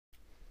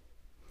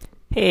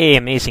Hey,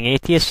 amazing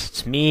atheists!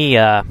 It's me,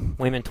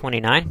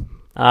 Wayman29.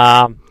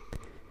 I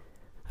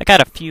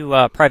got a few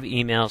private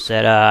emails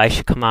that I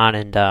should come on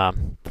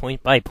and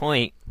point by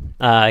point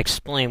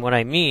explain what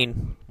I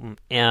mean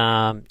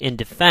in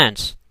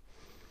defense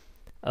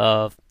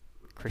of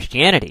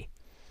Christianity.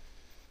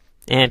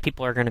 And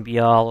people are going to be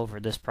all over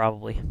this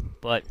probably,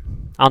 but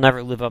I'll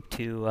never live up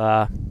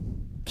to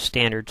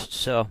standards,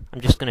 so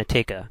I'm just going to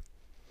take a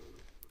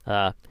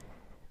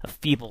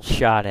feeble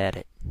shot at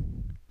it.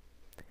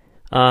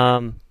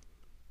 In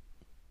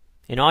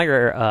all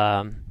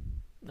your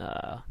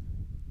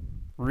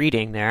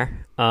reading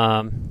there,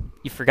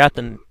 you forgot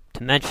to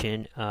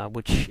mention,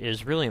 which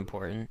is really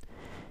important,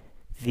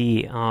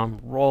 the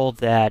role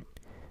that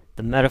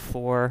the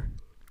metaphor,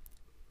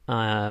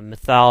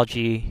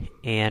 mythology,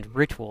 and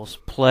rituals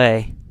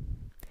play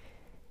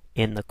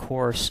in the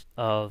course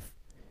of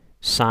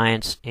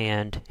science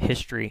and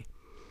history.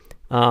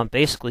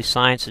 Basically,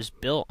 science is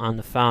built on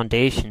the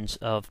foundations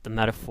of the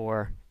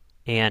metaphor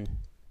and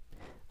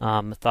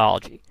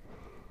mythology.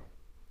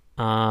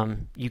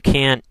 You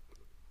can't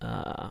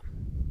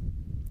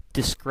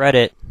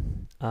discredit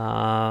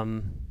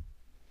the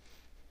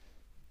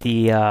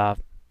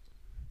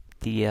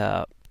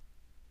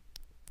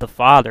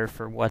father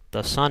for what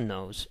the son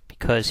knows,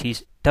 because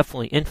he's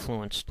definitely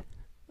influenced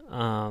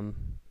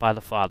by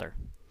the father.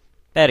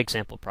 Bad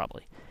example,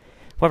 probably.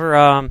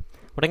 However,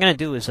 what I'm going to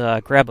do is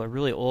grab a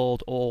really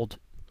old,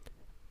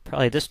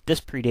 probably this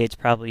predates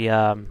probably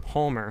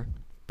Homer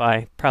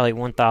by probably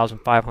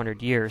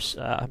 1,500 years,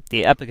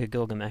 the Epic of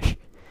Gilgamesh.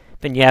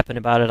 Been yapping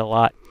about it a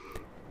lot.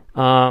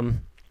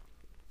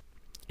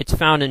 It's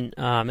found in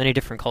many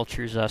different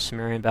cultures,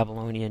 Sumerian,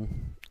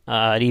 Babylonian.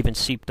 It even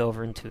seeped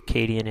over into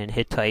Akkadian and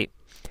Hittite,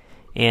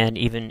 and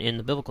even in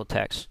the biblical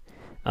texts.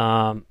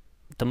 The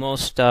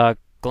most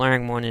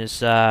glaring one is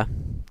the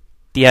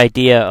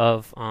idea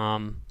of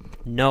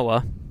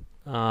Noah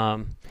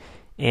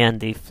and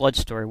the flood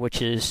story,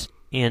 which is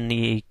in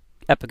the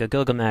Epic of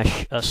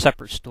Gilgamesh, a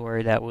separate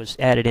story that was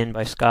added in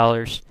by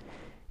scholars,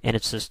 and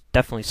it's a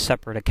definitely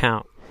separate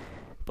account.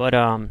 But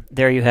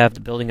there you have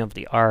the building of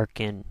the ark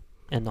and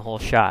the whole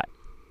shot.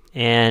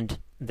 And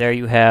there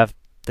you have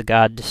the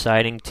God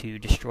deciding to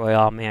destroy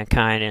all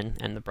mankind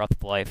and the breath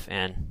of life,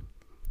 and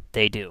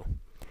they do.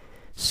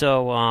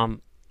 So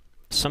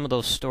some of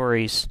those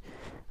stories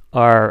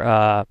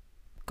are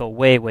go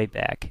way, way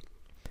back.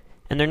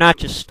 And they're not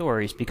just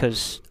stories,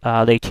 because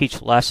they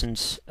teach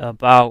lessons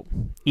about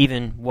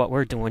even what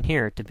we're doing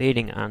here,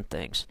 debating on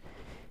things.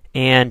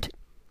 And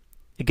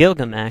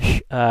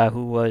Gilgamesh,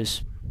 who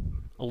was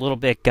a little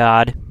bit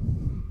God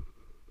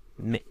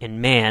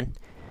and man,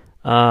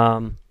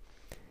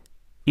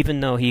 even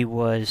though he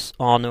was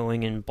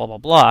all-knowing and blah, blah,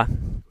 blah,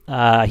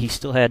 he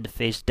still had to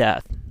face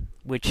death,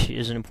 which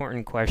is an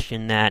important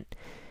question that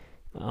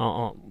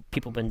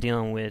people have been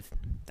dealing with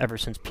ever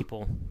since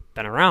people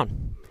been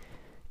around.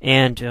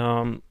 And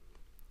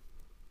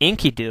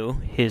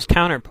Enkidu, his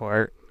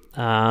counterpart,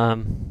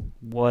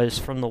 was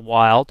from the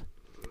wild,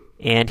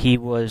 and he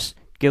was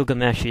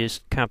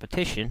Gilgamesh's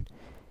competition,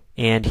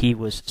 and he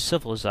was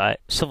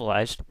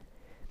civilized.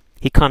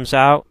 He comes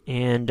out,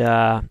 and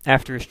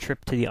after his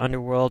trip to the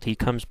underworld, he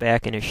comes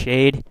back in a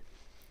shade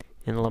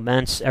and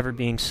laments ever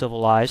being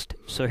civilized.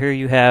 So here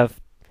you have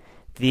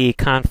the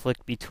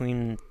conflict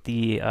between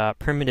the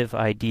primitive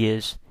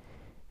ideas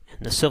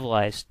and the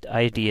civilized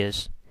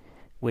ideas,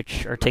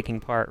 which are taking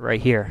part right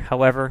here.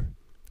 However,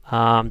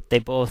 they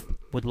both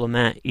would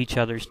lament each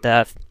other's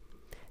death,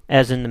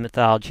 as in the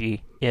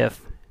mythology,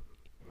 if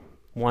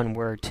one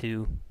were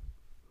to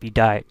be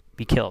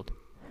killed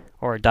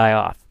or die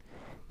off.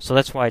 So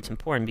that's why it's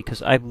important,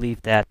 because I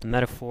believe that the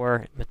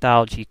metaphor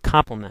mythology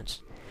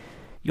complements.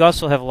 You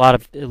also have a lot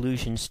of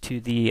allusions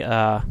to the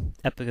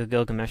Epic of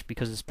Gilgamesh,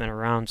 because it's been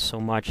around so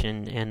much,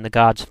 and the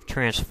gods have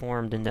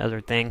transformed into other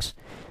things.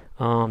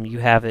 You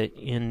have it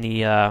in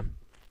the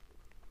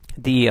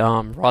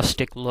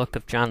rustic look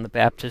of John the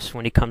Baptist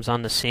when he comes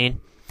on the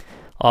scene.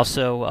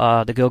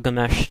 Also, the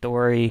Gilgamesh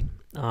story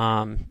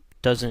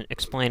doesn't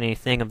explain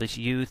anything of his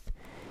youth,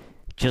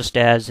 just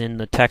as in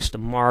the text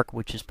of Mark,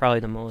 which is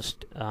probably the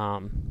most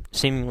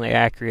seemingly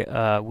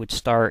accurate, would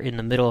start in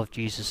the middle of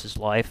Jesus'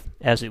 life,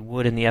 as it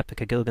would in the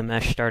Epic of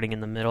Gilgamesh, starting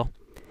in the middle.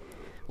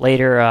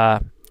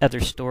 Later, other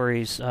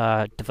stories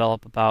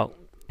develop about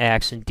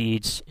acts and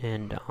deeds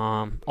and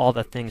all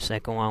the things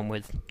that go on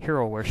with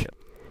hero worship.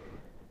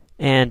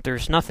 And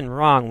there's nothing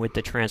wrong with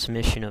the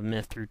transmission of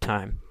myth through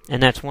time.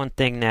 And that's one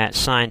thing that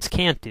science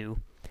can't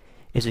do,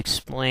 is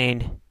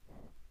explain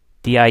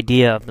the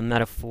idea of the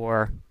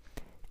metaphor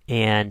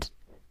and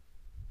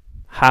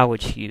how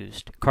it's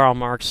used. Karl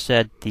Marx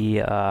said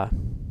the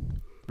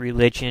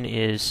religion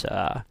is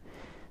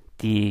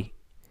the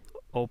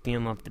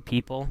opium of the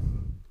people.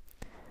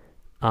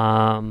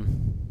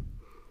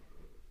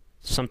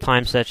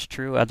 Sometimes that's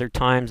true, other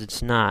times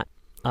it's not.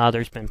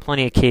 There's been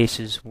plenty of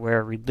cases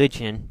where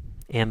religion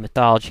and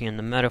mythology and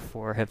the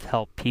metaphor have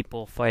helped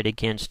people fight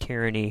against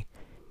tyranny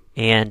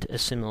and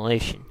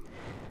assimilation.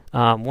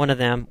 One of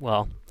them,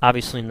 well,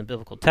 obviously in the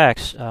biblical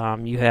text,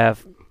 you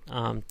have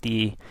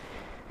the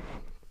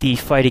the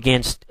fight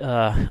against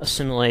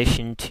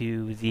assimilation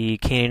to the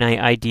Canaanite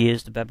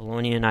ideas, the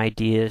Babylonian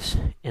ideas,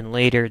 and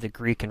later the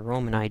Greek and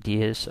Roman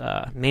ideas,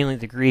 mainly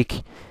the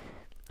Greek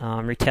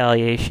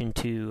retaliation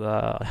to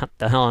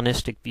the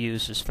Hellenistic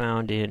views is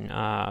found in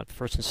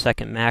First and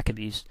Second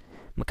Maccabees,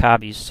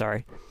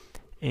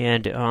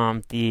 and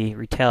the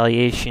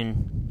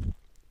retaliation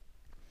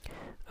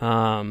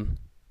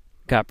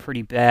got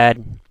pretty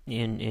bad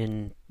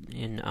in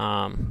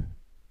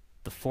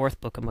the fourth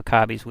book of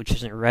Maccabees, which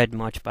isn't read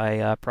much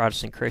by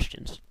Protestant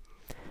Christians.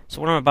 So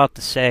what I'm about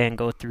to say and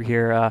go through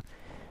here,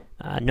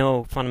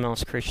 no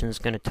fundamentalist Christian is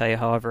going to tell you.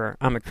 However,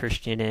 I'm a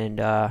Christian, and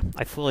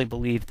I fully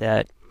believe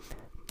that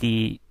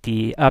the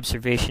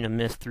observation of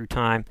myth through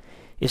time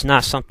is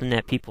not something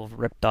that people have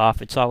ripped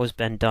off. It's always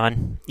been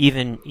done.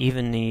 Even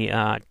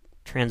the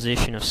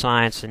transition of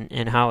science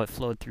and how it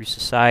flowed through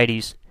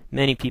societies,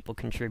 many people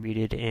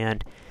contributed,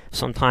 and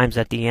sometimes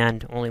at the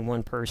end, only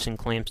one person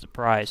claims the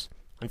prize,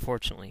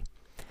 unfortunately.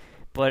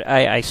 But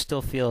I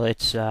still feel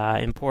it's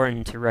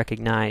important to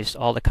recognize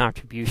all the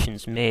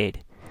contributions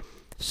made.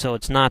 So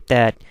it's not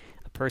that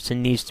a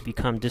person needs to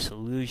become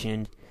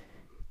disillusioned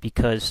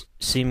because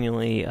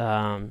seemingly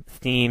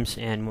themes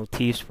and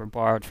motifs were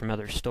borrowed from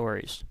other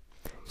stories.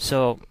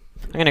 So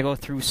I'm going to go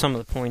through some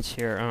of the points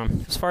here.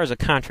 As far as the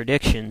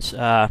contradictions,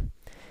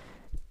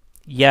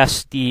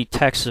 yes, the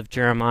texts of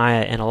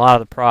Jeremiah and a lot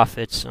of the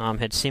prophets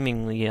had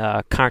seemingly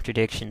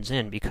contradictions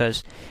in,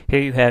 because here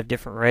you have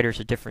different writers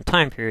at different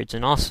time periods,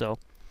 and also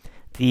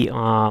the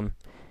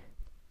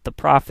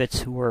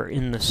prophets who were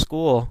in the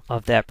school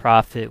of that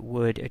prophet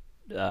would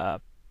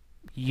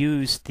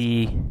use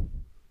the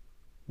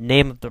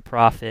name of the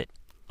prophet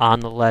on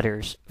the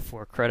letters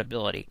for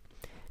credibility.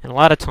 And a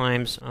lot of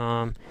times,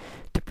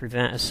 to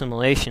prevent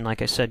assimilation,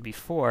 like I said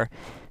before,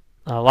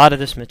 a lot of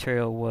this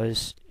material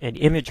was an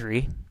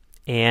imagery,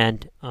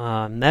 and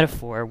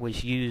metaphor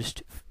was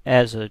used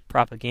as a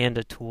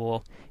propaganda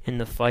tool in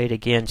the fight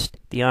against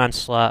the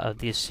onslaught of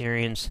the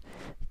Assyrians,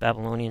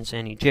 Babylonians,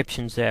 and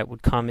Egyptians that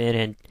would come in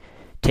and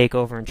take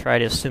over and try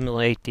to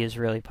assimilate the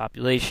Israeli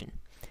population.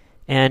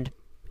 And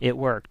it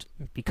worked,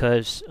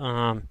 because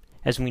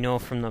as we know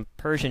from the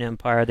Persian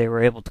Empire, they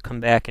were able to come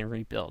back and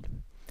rebuild.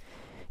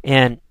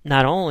 And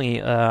not only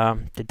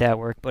did that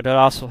work, but it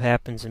also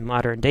happens in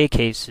modern day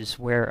cases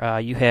where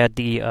you had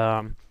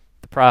the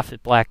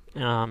prophet Black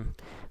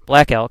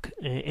Elk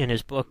in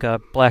his book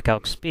Black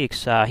Elk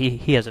Speaks.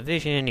 He has a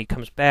vision. He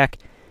comes back.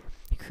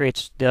 He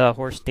creates the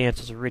horse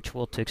dance as a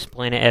ritual to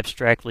explain it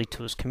abstractly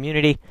to his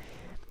community.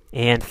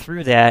 And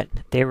through that,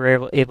 they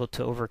were able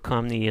to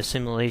overcome the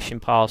assimilation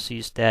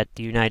policies that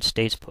the United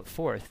States put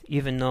forth.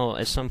 Even though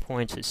at some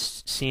points it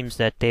seems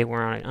that they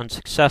were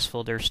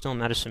unsuccessful, they're still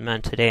medicine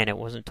men today, and it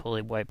wasn't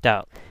totally wiped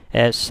out,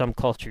 as some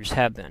cultures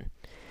have been.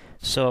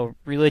 So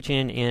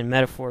religion and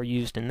metaphor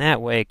used in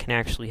that way can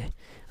actually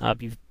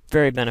be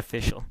very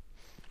beneficial.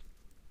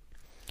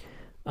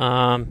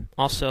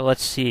 Also,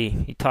 let's see,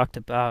 he talked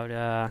about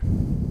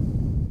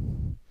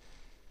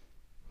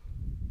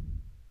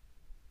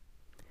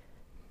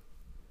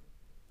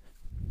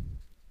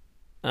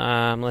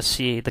let's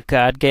see, the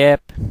God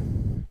gap.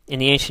 In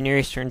the ancient Near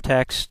Eastern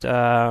text,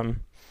 almost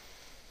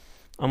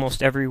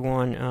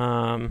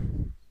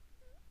everyone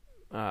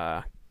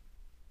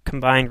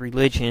combined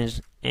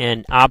religions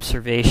and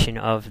observation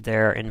of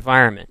their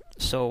environment.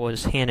 So it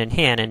was hand in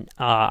hand, and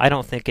I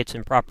don't think it's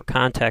in proper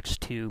context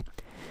to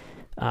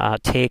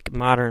take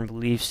modern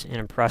beliefs and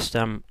impress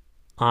them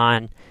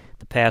on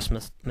the past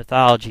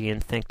mythology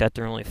and think that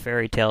they're only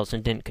fairy tales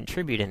and didn't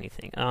contribute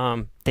anything.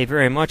 They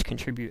very much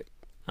contribute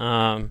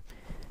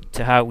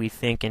to how we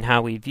think and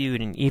how we view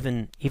it, and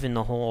even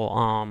the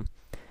whole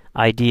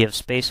idea of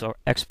space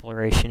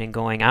exploration and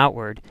going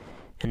outward,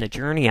 and the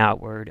journey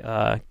outward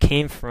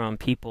came from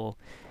people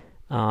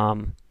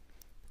who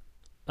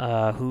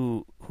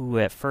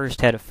at first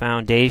had a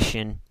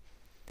foundation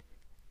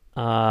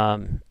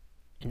in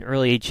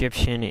early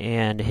Egyptian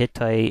and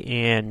Hittite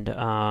and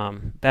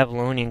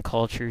Babylonian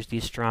cultures. The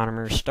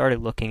astronomers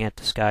started looking at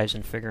the skies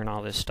and figuring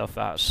all this stuff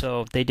out,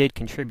 so they did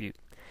contribute.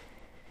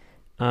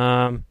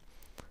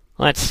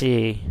 Let's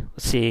see.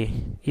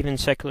 Even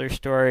secular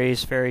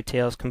stories, fairy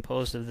tales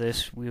composed of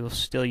this, we will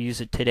still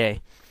use it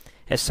today.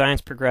 As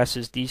science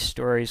progresses, these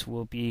stories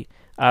will be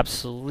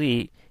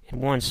obsolete, and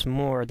once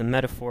more the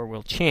metaphor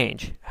will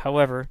change.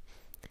 However,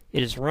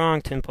 it is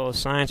wrong to impose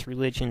science,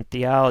 religion,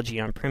 theology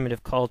on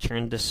primitive culture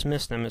and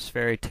dismiss them as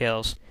fairy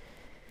tales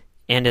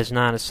and as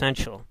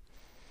non-essential.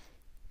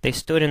 They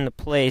stood in the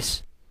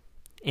place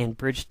and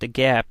bridged the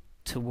gap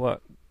to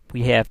what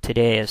we have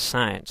today as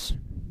science.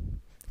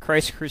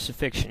 Christ's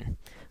crucifixion.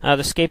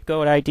 The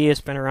scapegoat idea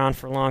has been around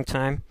for a long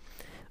time,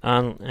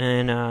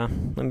 and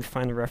let me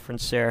find the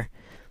reference there.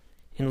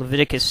 In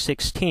Leviticus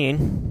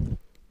 16,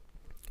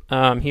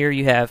 here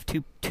you have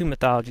two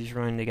mythologies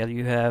running together.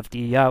 You have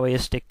the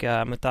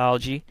Yahwehistic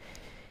mythology,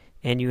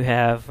 and you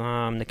have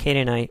the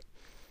Canaanite,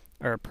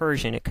 or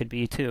Persian it could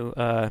be too,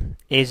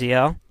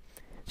 Azazel.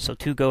 So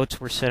two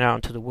goats were sent out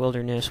into the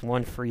wilderness,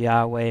 one for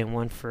Yahweh and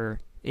one for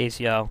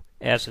Azazel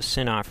as a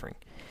sin offering.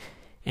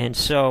 And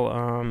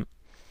so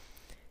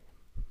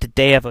the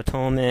Day of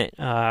Atonement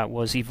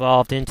was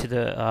evolved into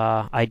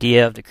the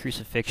idea of the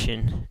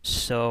crucifixion.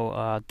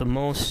 So the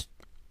most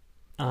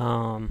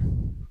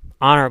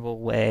honorable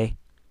way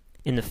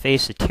in the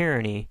face of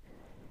tyranny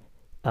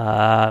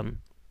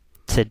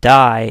to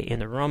die in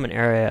the Roman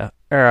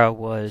era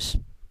was,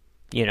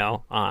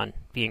 on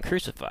being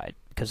crucified,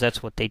 because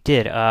that's what they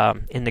did.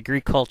 In the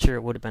Greek culture,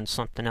 it would have been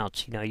something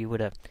else. You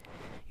would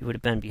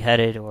have been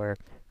beheaded or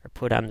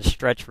put on the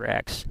stretch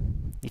racks.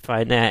 You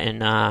find that in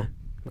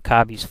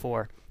Maccabees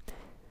 4.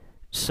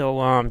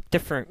 So in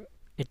different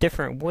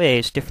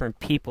ways, different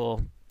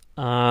people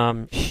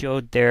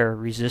showed their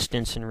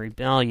resistance and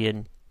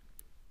rebellion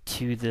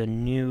to the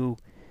new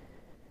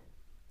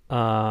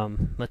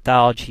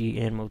mythology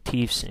and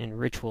motifs and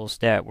rituals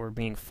that were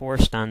being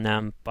forced on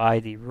them by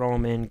the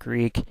Roman,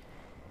 Greek,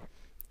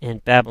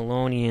 and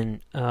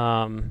Babylonian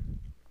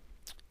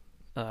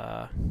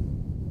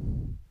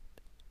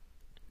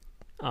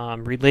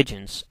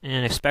religions,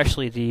 and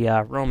especially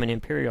the Roman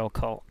imperial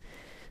cult,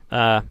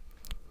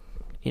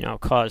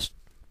 caused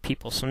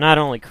people. So not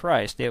only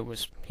Christ, it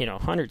was,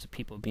 hundreds of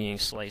people being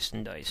sliced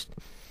and diced.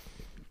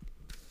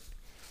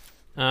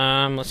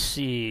 Let's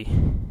see.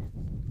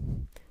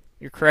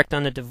 You're correct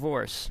on the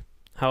divorce.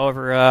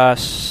 However,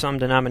 some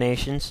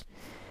denominations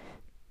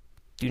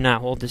do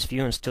not hold this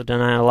view and still do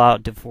not allow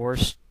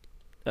divorced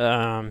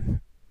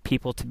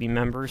people to be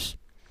members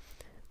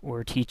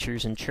or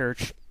teachers in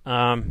church.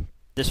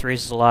 This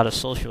raises a lot of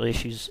social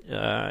issues,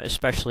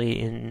 especially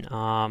in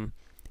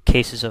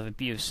cases of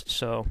abuse.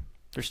 So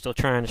they're still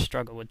trying to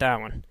struggle with that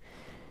one.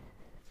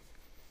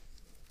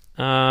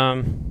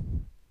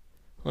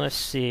 Let's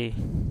see.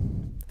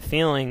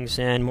 Feelings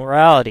and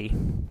morality.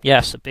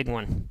 Yes, a big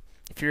one.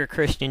 If you're a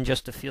Christian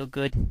just to feel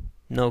good,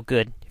 no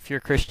good. If you're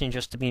a Christian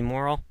just to be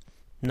moral,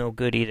 no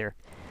good either.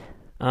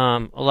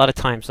 A lot of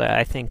times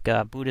I think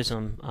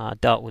Buddhism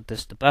dealt with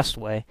this the best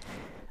way.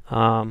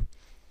 So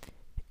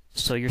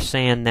you're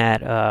saying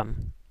that,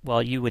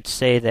 you would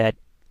say that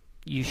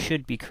you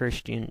should be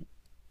Christian,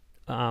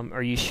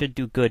 or you should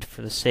do good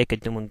for the sake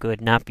of doing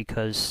good, not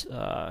because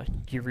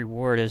your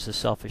reward is a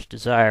selfish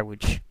desire,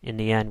 which in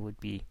the end would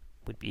be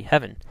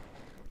heaven.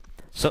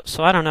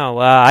 So I don't know.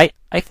 I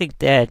think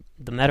that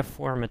the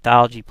metaphor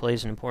mythology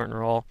plays an important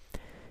role,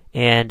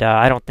 and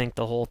I don't think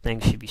the whole thing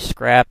should be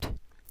scrapped.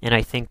 And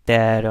I think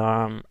that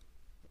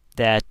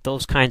that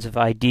those kinds of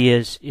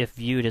ideas, if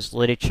viewed as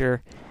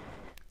literature,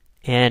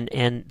 and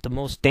the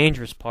most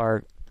dangerous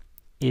part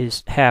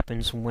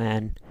happens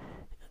when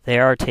they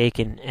are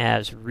taken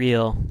as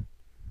real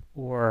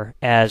or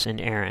as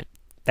inerrant.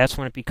 That's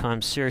when it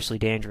becomes seriously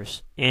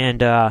dangerous.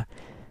 And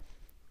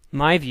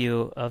my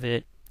view of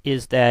it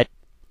is that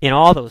in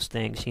all those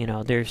things,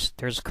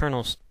 there's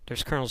kernels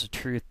of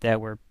truth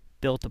that were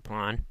built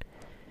upon.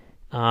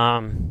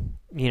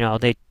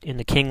 They in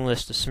the king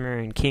list, the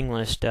Sumerian king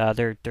list,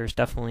 there's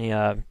definitely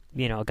a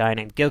guy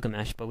named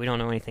Gilgamesh, but we don't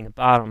know anything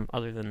about him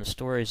other than the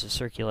stories that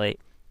circulate,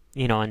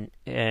 and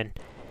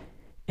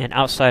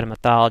outside of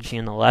mythology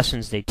and the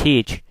lessons they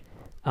teach,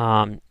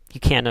 you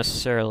can't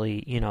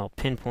necessarily,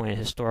 pinpoint a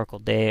historical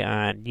day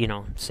on,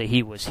 say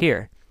he was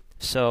here.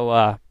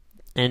 So,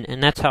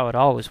 and that's how it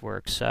always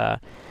works.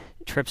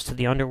 Trips to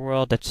the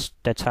underworld,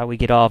 that's how we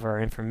get all of our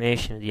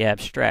information, the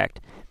abstract.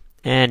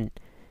 And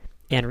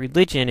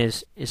religion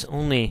is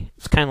only,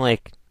 it's kind of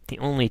like the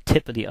only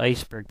tip of the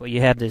iceberg, but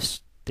you have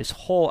this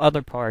whole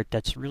other part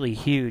that's really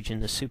huge in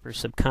the super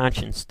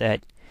subconscious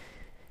that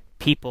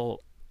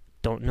people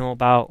don't know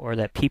about, or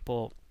that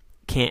people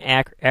can't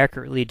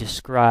accurately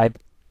describe,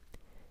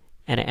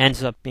 and it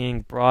ends up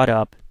being brought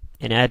up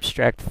in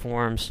abstract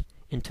forms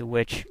into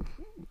which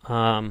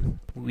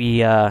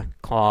we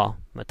call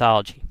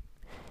mythology.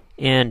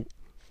 And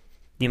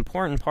the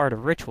important part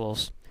of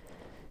rituals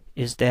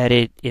is that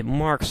it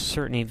marks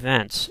certain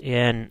events,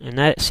 and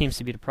that seems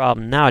to be the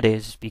problem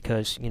nowadays,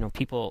 because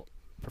people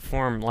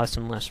perform less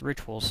and less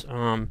rituals.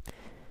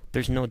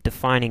 There's no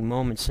defining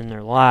moments in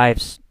their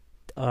lives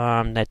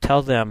that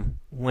tell them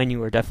when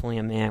you are definitely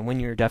a man, when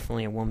you're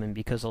definitely a woman,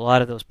 because a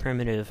lot of those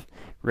primitive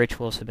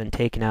rituals have been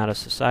taken out of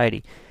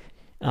society.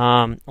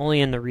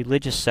 Only in the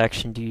religious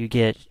section do you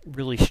get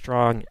really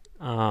strong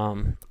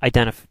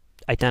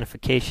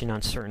identification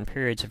on certain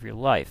periods of your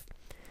life.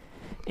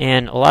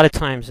 And a lot of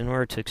times, in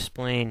order to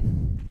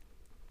explain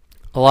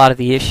a lot of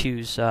the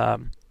issues